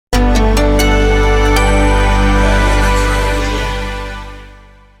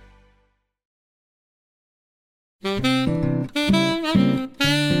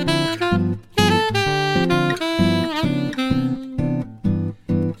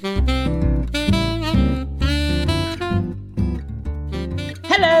Hello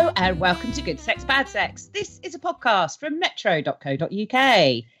and welcome to Good Sex, Bad Sex. This is a podcast from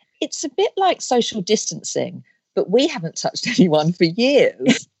metro.co.uk. It's a bit like social distancing, but we haven't touched anyone for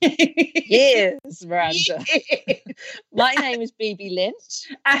years. Years, Miranda. My name is BB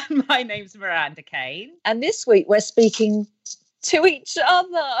Lynch. And my name's Miranda Kane. And this week we're speaking to each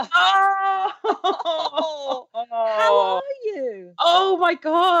other. Oh! How are you? Oh my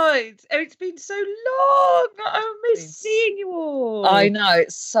God. It's been so long. I miss seeing you all. I know,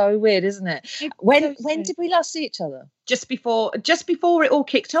 it's so weird, isn't it? When did we last see each other? Just before it all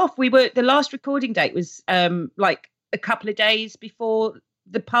kicked off. The last recording date was like a couple of days before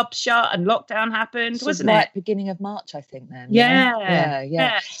the pub shut and lockdown happened, wasn't it? Right, beginning of March, I think then.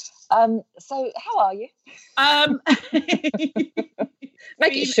 Yeah. So how are you?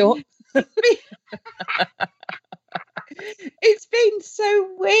 Make it short. It's been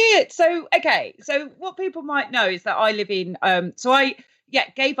so weird. So what people might know is that I live in I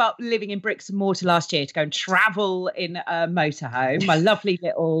gave up living in bricks and mortar last year to go and travel in a motorhome. My lovely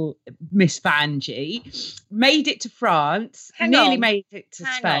little Miss Vanjie made it to France, made it to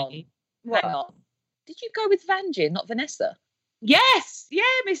Spain. Hang on. Did you go with Vanjie, not Vanessa? Yes,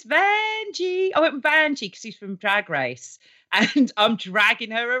 Miss Vanjie. I went with Vanjie because she's from Drag Race, and I'm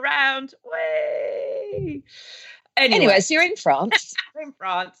dragging her around. Way. Anyway, so you're in France. I'm in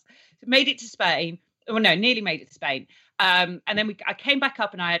France. Made it to Spain. Well, no, nearly made it to Spain. And then I came back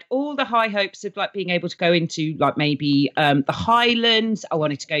up and I had all the high hopes of like being able to go into like maybe the Highlands. I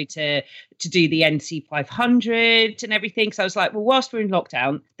wanted to go to do the NC 500 and everything. So I was like, well, whilst we're in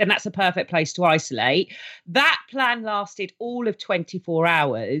lockdown, then that's a perfect place to isolate. That plan lasted all of 24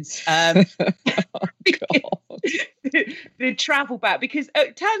 hours. The travel back, because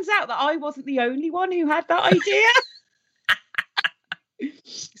it turns out that I wasn't the only one who had that idea.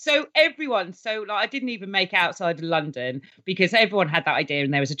 So I didn't even make outside of London because everyone had that idea,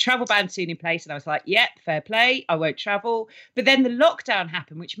 and there was a travel ban soon in place, and I was like, yep, fair play, I won't travel. But then the lockdown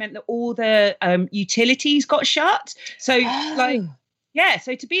happened, which meant that all the utilities got shut. So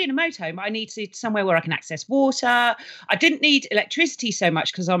so to be in a motorhome, I needed somewhere where I can access water. I didn't need electricity so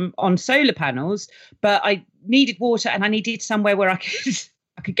much because I'm on solar panels, but I needed water, and I needed somewhere where I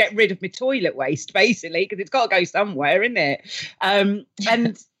could get rid of my toilet waste, basically, because it's got to go somewhere, isn't it? And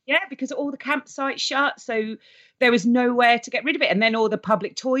because all the campsites shut, so there was nowhere to get rid of it. And then all the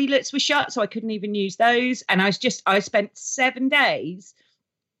public toilets were shut, so I couldn't even use those. And I spent 7 days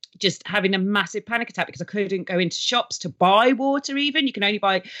just having a massive panic attack because I couldn't go into shops to buy water even.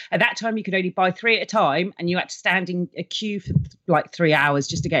 At that time, you could only buy 3 at a time, and you had to stand in a queue for like 3 hours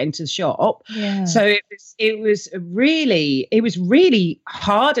just to get into the shop. Yeah. So it was really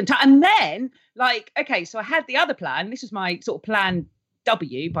hard. And then so I had the other plan. This was my sort of plan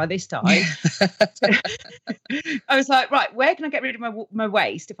W by this time. I was like, right, where can I get rid of my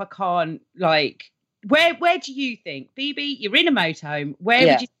waste if I can't where do you think, BB, you're in a motorhome, where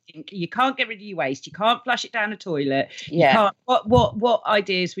would you think you can't get rid of your waste, you can't flush it down a toilet, you can't, what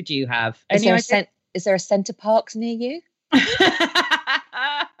ideas would you have? Is there a Centre Parks near you?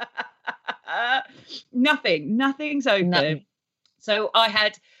 Nothing's open. Nothing. So I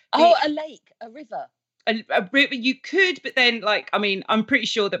had a lake, a river. A river, you could, but then I'm pretty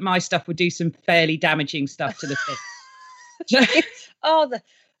sure that my stuff would do some fairly damaging stuff to the fish.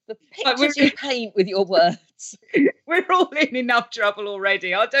 The pictures you paint with your words. We're all in enough trouble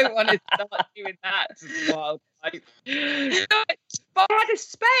already. I don't want to start doing that to the wildlife. But I had a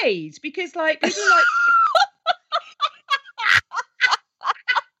spade because people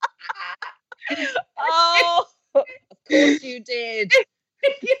Oh, of course you did.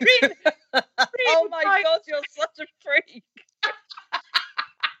 Oh my God, you're such a freak.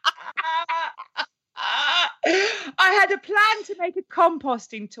 I had a plan to make a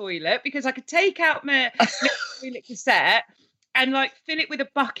composting toilet because I could take out my toilet cassette and fill it with a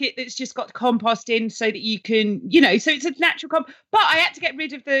bucket that's just got compost in so that you can, so it's a natural but I had to get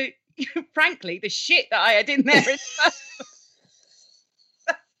rid of the shit that I had in there.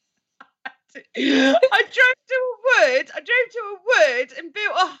 I drove to a wood and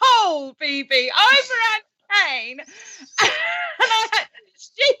built a hole, BB. I'm Miranda Kane, and I had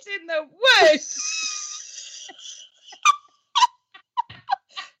shit in the woods.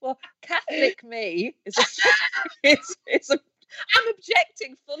 Well, Catholic me I'm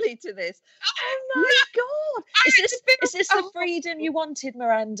objecting fully to this. Oh my God! Is this the freedom you wanted,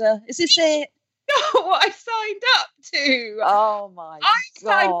 Miranda? Is this it? Not what I signed up to. Oh my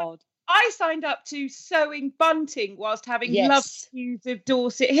God! I signed up to sewing bunting whilst having lovely views of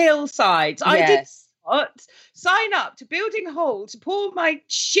Dorset hillsides. Yes. not sign up to building a hole to pour my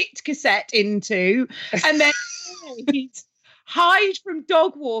shit cassette into, and then hide from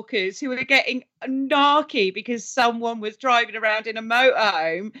dog walkers who were getting narky because someone was driving around in a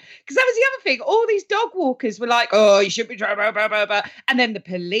motorhome? Because that was the other thing. All these dog walkers were like, "Oh, you should be driving," blah, blah, blah, blah. And then the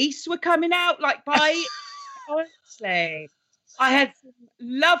police were coming out like by honestly. I had some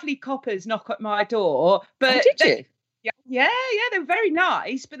lovely coppers knock at my door, but did you? Yeah, they were very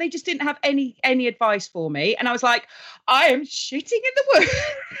nice, but they just didn't have any advice for me. And I was like, I am shitting in the woods.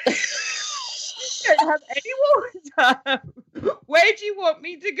 I don't have any water. Where do you want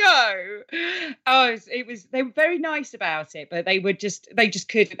me to go? Oh, they were very nice about it, but they just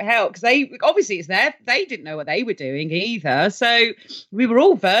couldn't help, because obviously it's there. They didn't know what they were doing either. So we were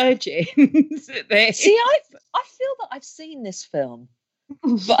all virgins at this. See, I feel that I've seen this film.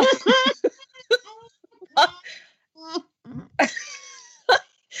 But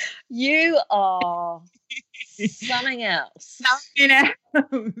you are something else. Something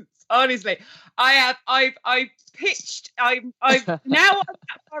else. Honestly, I've pitched. I'm now I'm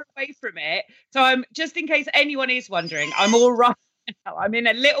that far away from it. So I'm, just in case anyone is wondering, I'm all right now. I'm in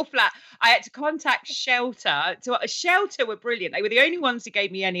a little flat. I had to contact shelter. So a shelter were brilliant. They were the only ones who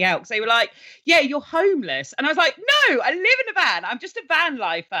gave me any help. They were like, "Yeah, you're homeless," and I was like, "No, I live in a van. I'm just a van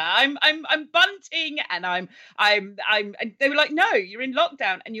lifer. I'm bunting, and I'm." And they were like, "No, you're in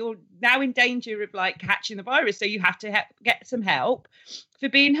lockdown, and you're now in danger of like catching the virus. So you have to get some help for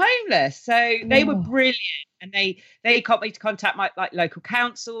being homeless." So they were brilliant, and they got me to contact my like local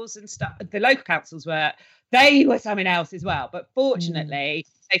councils and stuff. The local councils were something else as well, but fortunately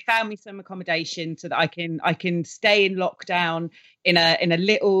they found me some accommodation so that I can stay in lockdown in a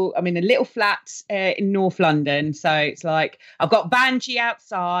little flat in North London. So it's like I've got Banji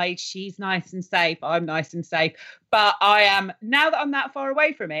outside, she's nice and safe, I'm nice and safe, but I am, now that I'm that far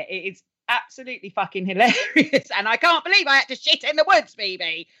away from it, it is absolutely fucking hilarious, and I can't believe I had to shit in the woods,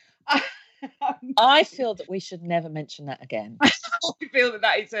 Phoebe. I feel that we should never mention that again. I feel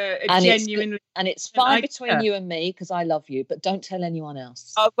that is a genuine, and it's fine between you and me because I love you, but don't tell anyone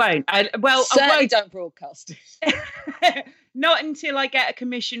else. I won't. Certainly don't broadcast. Not until I get a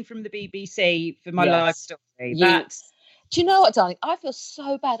commission from the BBC for my live story. Do you know what, darling? I feel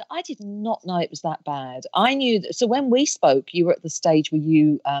so bad. I did not know it was that bad. I knew that. So when we spoke, you were at the stage where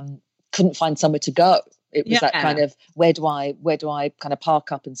you couldn't find somewhere to go. It was that kind of, where do I kind of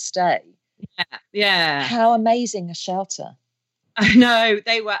park up and stay? Yeah. How amazing a shelter. I know,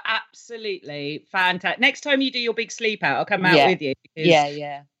 they were absolutely fantastic. Next time you do your big sleep out, I'll come out with you.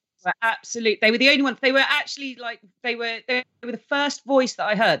 Yeah. They were the only ones. They were actually like, they were the first voice that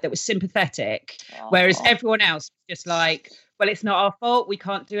I heard that was sympathetic, whereas everyone else was just like, well, it's not our fault. We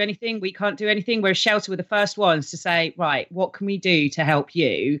can't do anything. Whereas shelter were the first ones to say, right, what can we do to help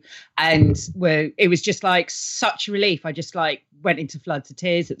you? And it was just like such relief. I just like went into floods of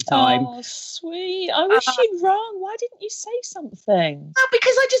tears at the time. Oh, sweet. I wish you'd rung. Why didn't you say something? Well,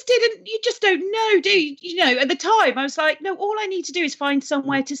 because I just didn't. You just don't know, do you? You know, at the time I was like, no, all I need to do is find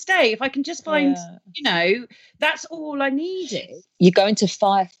somewhere to stay. If I can just find, that's all I needed. You go into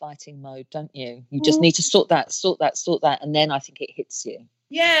firefighting mode, don't you? You just need to sort that, and then I think it hits you.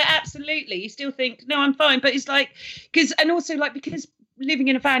 Yeah, absolutely. You still think, no, I'm fine, but it's like, because living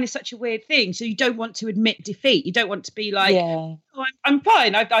in a van is such a weird thing, so you don't want to admit defeat. You don't want to be like, oh, I'm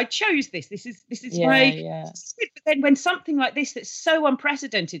fine. I chose this. This is my. But then when something like this that's so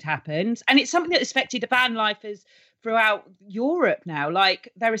unprecedented happens, and it's something that affected van lifers throughout Europe now.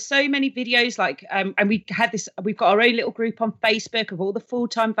 Like there are so many videos, like and we've got our own little group on Facebook of all the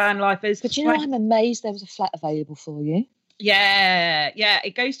full-time van lifers. But I'm amazed there was a flat available for you. Yeah.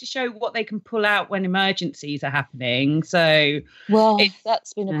 It goes to show what they can pull out when emergencies are happening. So,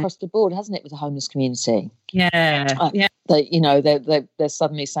 that's been across the board, hasn't it, with the homeless community? Yeah. They're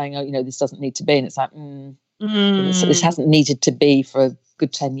suddenly saying, oh, this doesn't need to be, and it's like, this hasn't needed to be for a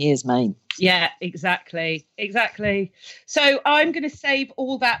good 10 years, mate. Yeah, exactly. So I'm going to save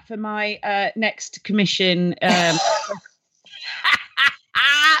all that for my next commission.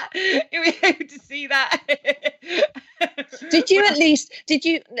 You'll be able to see that. Did you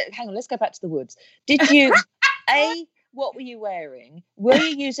hang on, let's go back to the woods. Did you what were you wearing? Were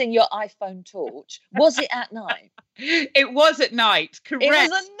you using your iPhone torch? Was it at night? It was at night, correct. It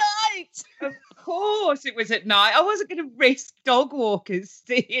was at night. Of course it was at night. I wasn't going to risk dog walkers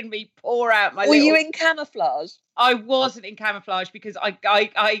seeing me pour out my Were you in camouflage? I wasn't in camouflage because I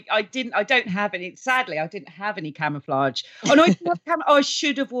don't have any. Sadly, I didn't have any camouflage. Oh no, I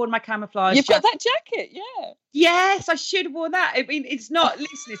should have worn my camouflage. You've got that jacket, yeah. Yes, I should have worn that. I mean, it's not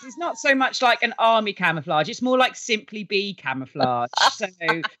so much like an army camouflage. It's more like Simply Be camouflage. So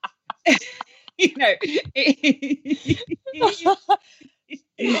you know.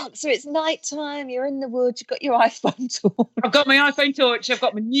 Look, so it's night time, you're in the woods, you've got your iPhone torch. I've got my iPhone torch, I've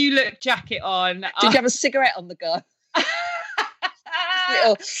got my new look jacket on. Did you have a cigarette on the go?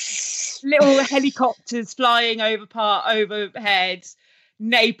 Little helicopters flying overhead,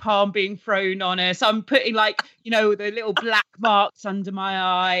 napalm being thrown on us. I'm putting like, the little black marks under my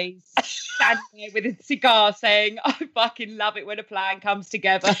eyes, standing there with a cigar saying, I fucking love it when a plan comes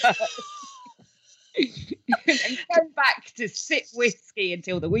together. And go back to sip whiskey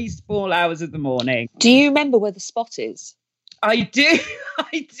until the wee small hours of the morning. Do you remember where the spot is? I do.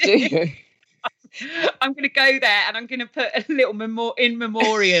 Do you? I'm going to go there and I'm going to put a little in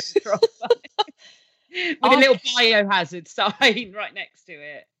memoriam with a little biohazard sign right next to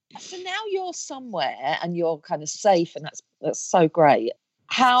it. So now you're somewhere and you're kind of safe, and that's so great.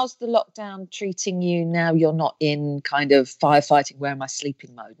 How's the lockdown treating you now you're not in kind of firefighting, where am I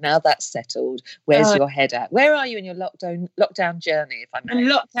sleeping mode? Now that's settled, where's your head at? Where are you in your lockdown journey, if I may?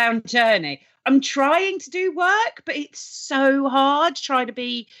 Lockdown journey. I'm trying to do work, but it's so hard trying to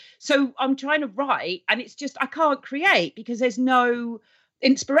be. So I'm trying to write, and it's just I can't create because there's no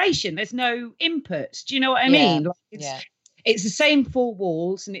inspiration, there's no inputs. Do you know what I mean? Like it's the same four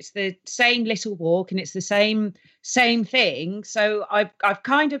walls, and it's the same little walk, and it's the same thing. So I've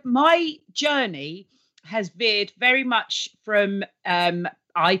kind of, my journey has veered very much from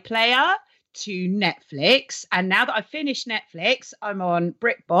iPlayer to Netflix, and now that I've finished Netflix, I'm on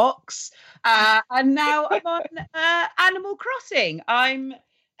BritBox, and now I'm on Animal Crossing. I've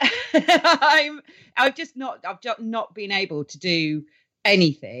just not been able to do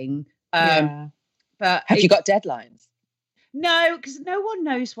anything. But have you got deadlines? No, because no one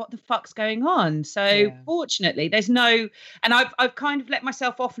knows what the fuck's going on. So fortunately, there's no, and I've kind of let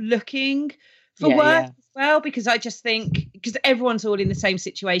myself off looking for work as well, because I just think, because everyone's all in the same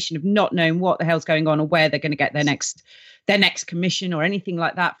situation of not knowing what the hell's going on or where they're going to get their next commission or anything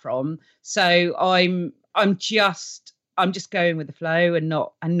like that from. So I'm just going with the flow and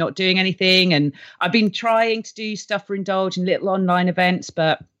not doing anything. And I've been trying to do stuff for Indulge and little online events,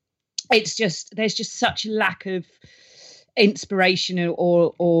 but there's just such a lack of inspiration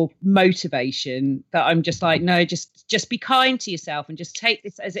or motivation that I'm just like, no, just be kind to yourself and just take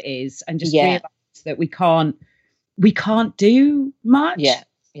this as it is, and just realize that we can't do much.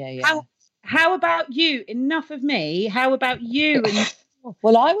 How about you? Enough of me. How about you?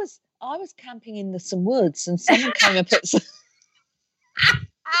 Well, I was camping in some woods, and someone came and put some...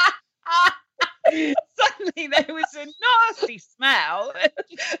 Suddenly there was a nasty smell.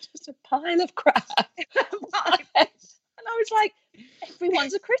 Just a pile of crap. And I was like,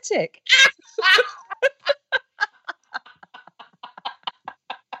 everyone's a critic.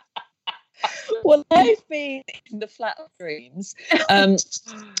 Well, I've been in the flat of dreams.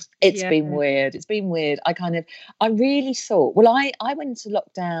 It's been weird. I really thought, well, I went into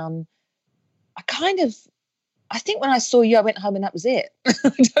lockdown. I think when I saw you, I went home and that was it.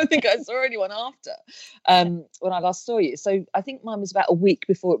 I don't think I saw anyone after when I last saw you. So I think mine was about a week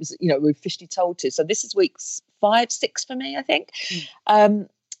before it was, we were officially told to. So this is weeks 5, 6 for me, I think. And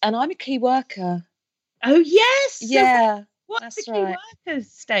I'm a key worker. Oh, yes. Yeah. So what's the key worker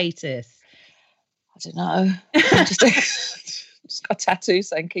status? I don't know. I just got a tattoo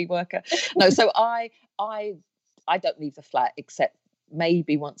saying key worker. No, so I don't leave the flat except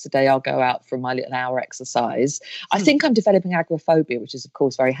maybe once a day I'll go out for my little hour exercise. I think I'm developing agoraphobia, which is of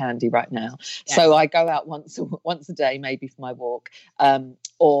course very handy right now. Yes. So I go out once a day, maybe for my walk,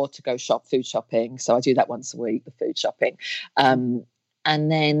 or to go food shopping. So I do that once a week, the food shopping. And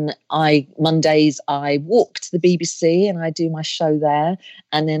then Mondays I walk to the BBC and I do my show there,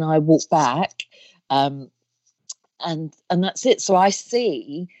 and then I walk back, and that's it. So I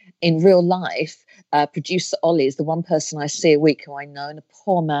see in real life, producer Ollie is the one person I see a week who I know, and a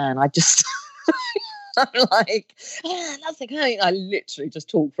poor man, I just I'm like, nothing. I literally just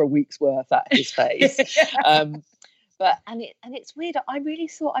talk for a week's worth at his face. But it's weird. I really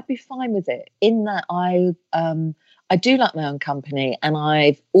thought I'd be fine with it, in that I do like my own company, and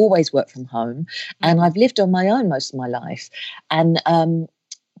I've always worked from home, and I've lived on my own most of my life, and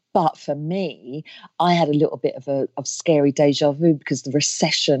but for me, I had a little bit of scary deja vu, because the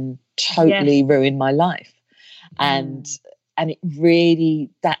recession totally ruined my life. And it really,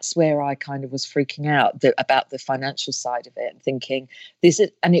 that's where I kind of was freaking out about the financial side of it, and thinking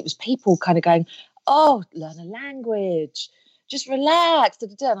and it was people kind of going, oh, learn a language, just relax.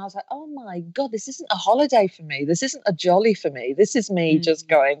 And I was like, oh my God, this isn't a holiday for me. This isn't a jolly for me. This is me just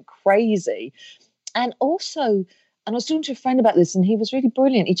going crazy. And also, and I was talking to a friend about this, and he was really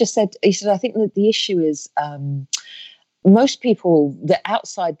brilliant. He said, I think that the issue is most people, that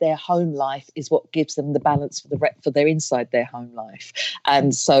outside their home life is what gives them the balance for their inside their home life.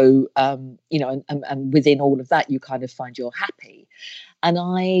 And so, and within all of that, you kind of find you're happy.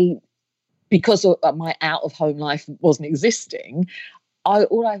 And because my out of home life wasn't existing,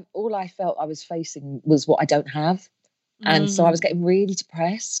 all I felt I was facing was what I don't have. And so I was getting really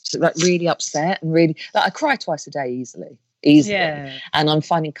depressed, like really upset, and really, like, I cry twice a day easily. Yeah. And I'm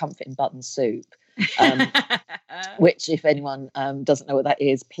finding comfort in button soup. Which, if anyone doesn't know what that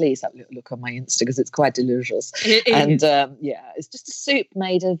is, please have a little look on my Insta, because it's quite delicious. It's just a soup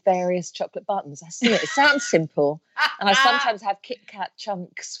made of various chocolate buttons. I see it. It sounds simple, and I sometimes have Kit Kat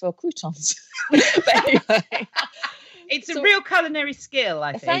chunks for croutons. But anyway, it's a real culinary skill,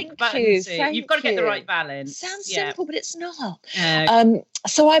 I think. Thank you. You've got to get the right balance. Sounds simple, but it's not.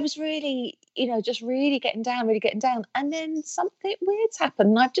 So I was really, just really getting down, and then something weird's happened,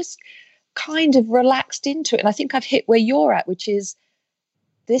 and I've just kind of relaxed into it, and I think I've hit where you're at, which is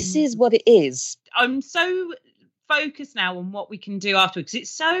this is what it is. I'm so focused now on what we can do afterwards, because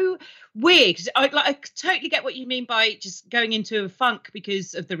it's so weird. I totally get what you mean by just going into a funk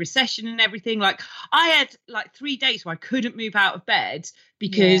because of the recession and everything. Like, I had like 3 days where I couldn't move out of bed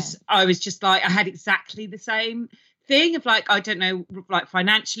because I was just like, I had exactly the same thing of like, I don't know, like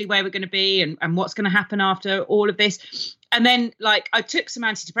financially where we're going to be and what's going to happen after all of this. And then, like, I took some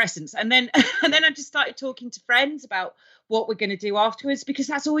antidepressants, and then I just started talking to friends about what we're going to do afterwards, because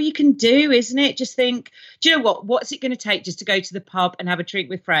that's all you can do, isn't it? Just think, do you know what's it going to take just to go to the pub and have a drink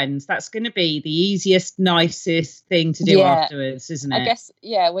with friends? That's going to be the easiest, nicest thing to do afterwards, isn't it? I guess,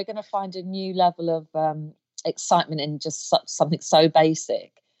 we're going to find a new level of excitement in just something so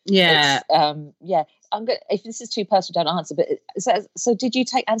basic. Yeah. I'm good. If this is too personal, don't answer. But so did you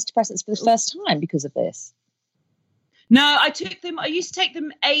take antidepressants for the first time because of this? No, I took them. I used to take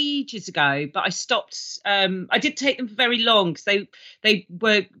them ages ago, but I stopped. I did take them for very long because they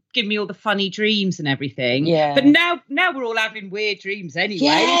were giving me all the funny dreams and everything. Yeah. But now we're all having weird dreams anyway.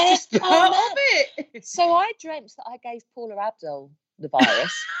 Yeah. It's just part of it. So I dreamt that I gave Paula Abdul the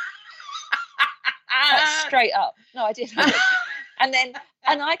virus. That's straight up. No, I didn't.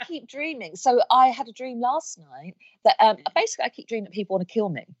 And I keep dreaming. So I had a dream last night that basically I keep dreaming that people want to kill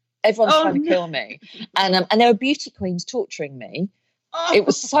me. Everyone's trying to kill me. And there were beauty queens torturing me. It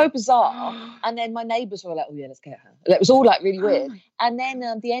was so bizarre. And then my neighbours were like, oh, yeah, let's get her. It was all like really weird. And then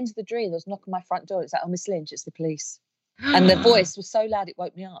at the end of the dream, there was a knock on my front door. It's like, oh, Miss Lynch, it's the police. And the voice was so loud, it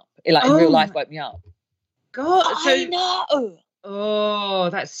woke me up. In real life, woke me up. God. I know.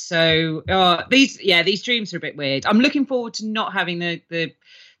 Oh, that's so. These dreams are a bit weird. I'm looking forward to not having the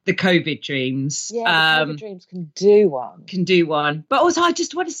COVID dreams. Yeah, the COVID dreams can do one. But also, I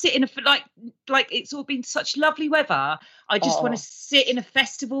just want to sit in like it's all been such lovely weather. I just want to sit in a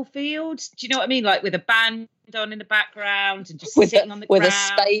festival field. Do you know what I mean? Like with a band on in the background and just sitting on the ground. With a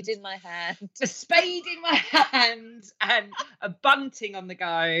spade in my hand. A spade in my hand and a bunting on the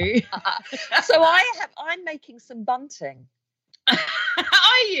go. So I'm making some bunting.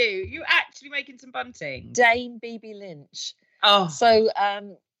 Are you? You actually making some bunting? Dame BB Lynch. Oh. So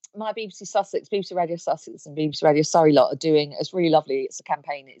my BBC Sussex, BBC Radio Sussex and BBC Radio Surrey lot are doing, it's really lovely. It's a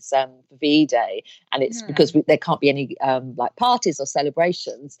campaign. It's for VE Day. And it's because there can't be any like parties or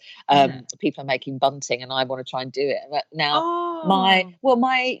celebrations. People are making bunting and I want to try and do it. Now,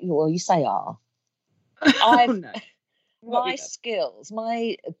 you say my skills,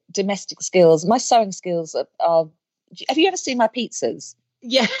 my domestic skills, my sewing skills are have you ever seen my pizzas?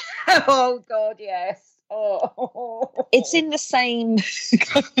 Yeah. Oh, God, yes. Oh. It's in the same.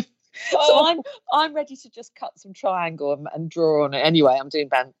 So I'm ready to just cut some triangle and draw on it. Anyway, I'm doing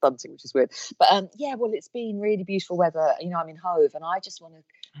bunting, which is weird. But it's been really beautiful weather. I'm in Hove, and I just want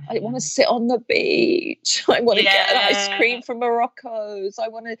to sit on the beach. I want to get an ice cream from Morocco's. I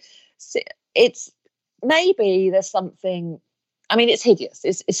want to sit. It's maybe there's something. I mean, it's hideous.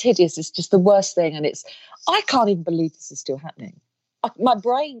 It's hideous. It's just the worst thing, and I can't even believe this is still happening. My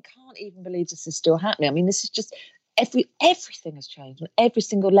brain can't even believe this is still happening. I mean, this is just everything has changed on every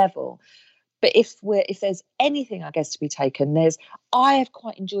single level. But if there's anything, I guess, to be taken, I have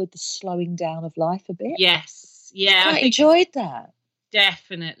quite enjoyed the slowing down of life a bit. Yes, yeah, I enjoyed that.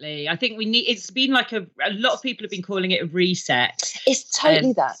 Definitely. I think it's been like a lot of people have been calling it a reset. It's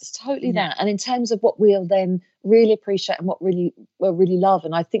totally that. It's totally that. And in terms of what we'll then really appreciate and what we'll really love,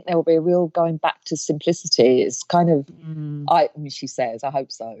 and I think there will be a real going back to simplicity. It's kind of, she says, I hope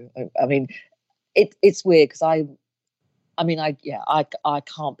so. I mean, it's weird because I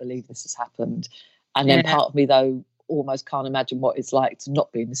can't believe this has happened. And then part of me, though, almost can't imagine what it's like to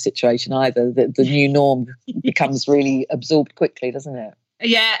not be in the situation either. The new norm becomes really absorbed quickly, doesn't it?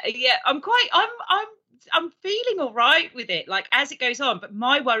 Yeah. I'm I'm feeling all right with it, like as it goes on. But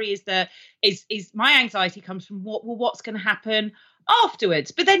my worry is is my anxiety comes from what's going to happen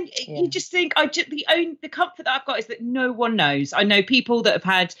afterwards. But then you just think, the comfort that I've got is that no one knows. I know people that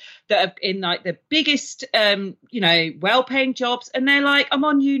are in like the biggest well-paying jobs, and they're like, I'm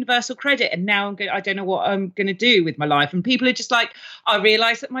on universal credit and now I don't know what I'm gonna do with my life. And people are just like, I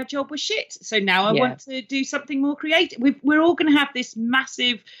realized that my job was shit, so now I want to do something more creative. We're all gonna have this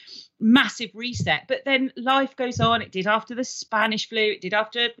massive reset, but then life goes on. It did after the Spanish flu, it did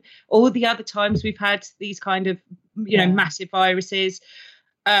after all the other times we've had these kind of massive viruses.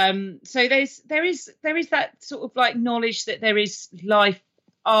 So there is that sort of like knowledge that there is life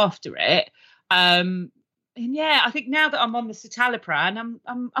after it. And I think now that I'm on the citalopram,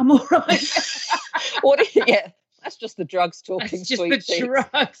 I'm all right. That's just the drugs talking. It's just the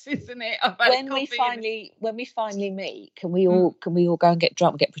drugs, isn't it? When we finally meet, can we all go and get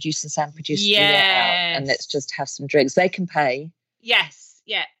drunk? Get producer Sam, producer Juliet out, and let's just have some drinks. They can pay. Yes.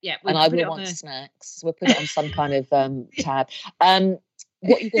 Yeah. And I will want snacks. We'll put it on some kind of tab.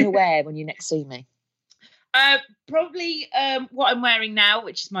 What are you going to wear when you next see me? Probably what I'm wearing now,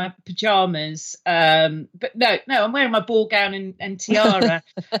 which is my pajamas. But no, I'm wearing my ball gown and tiara.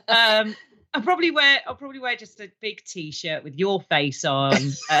 I'll probably wear just a big t-shirt with your face on.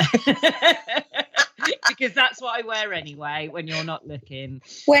 Because that's what I wear anyway when you're not looking.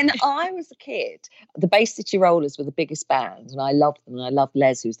 When I was a kid, the Bay City Rollers were the biggest band, and I loved them, and I loved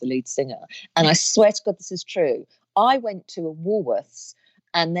Les, who's the lead singer. And I swear to God, this is true. I went to a Woolworths,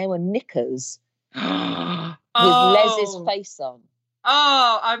 and there were knickers with Les's face on.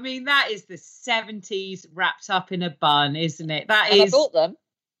 Oh, I mean, that is the 70s wrapped up in a bun, isn't it? I bought them.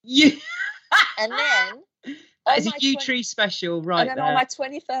 You. And then that's a U-Tree special, right? And then on my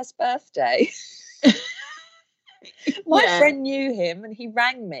 21st birthday, my friend knew him, and he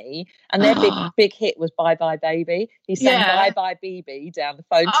rang me, and their big hit was Bye Bye Baby. He sang Bye Bye BB down the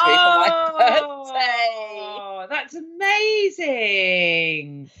phone to me for my birthday. Oh, that's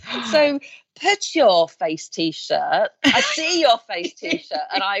amazing. So put your face t-shirt. I see your face t-shirt,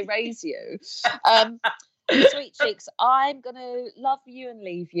 and I raise you. Sweet cheeks, I'm going to love you and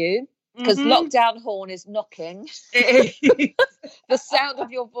leave you. Because lockdown horn is knocking. The sound of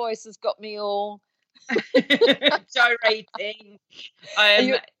your voice has got me all gyrating. Are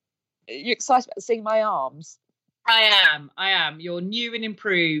you excited about seeing my arms? I am. Your new and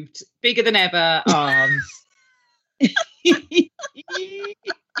improved, bigger than ever arms.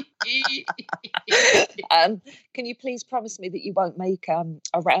 Can you please promise me that you won't make a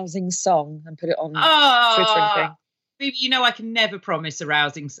rousing song and put it on Twitter and thing? Baby, you know I can never promise a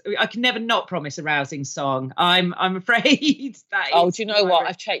rousing. I can never not promise a rousing song. I'm afraid that. Oh, do you know what?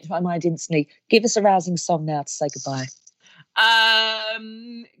 I've changed my mind instantly. Give us a rousing song now to say goodbye.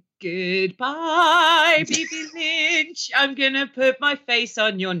 Goodbye, Baby Lynch. I'm gonna put my face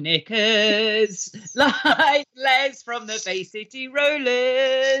on your knickers like Les from the Bay City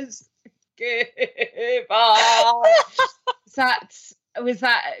Rollers. Goodbye.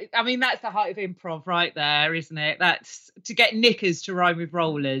 I mean, that's the height of improv right there, isn't it? That's to get knickers to rhyme with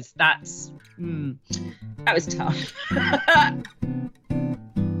rollers. That was tough.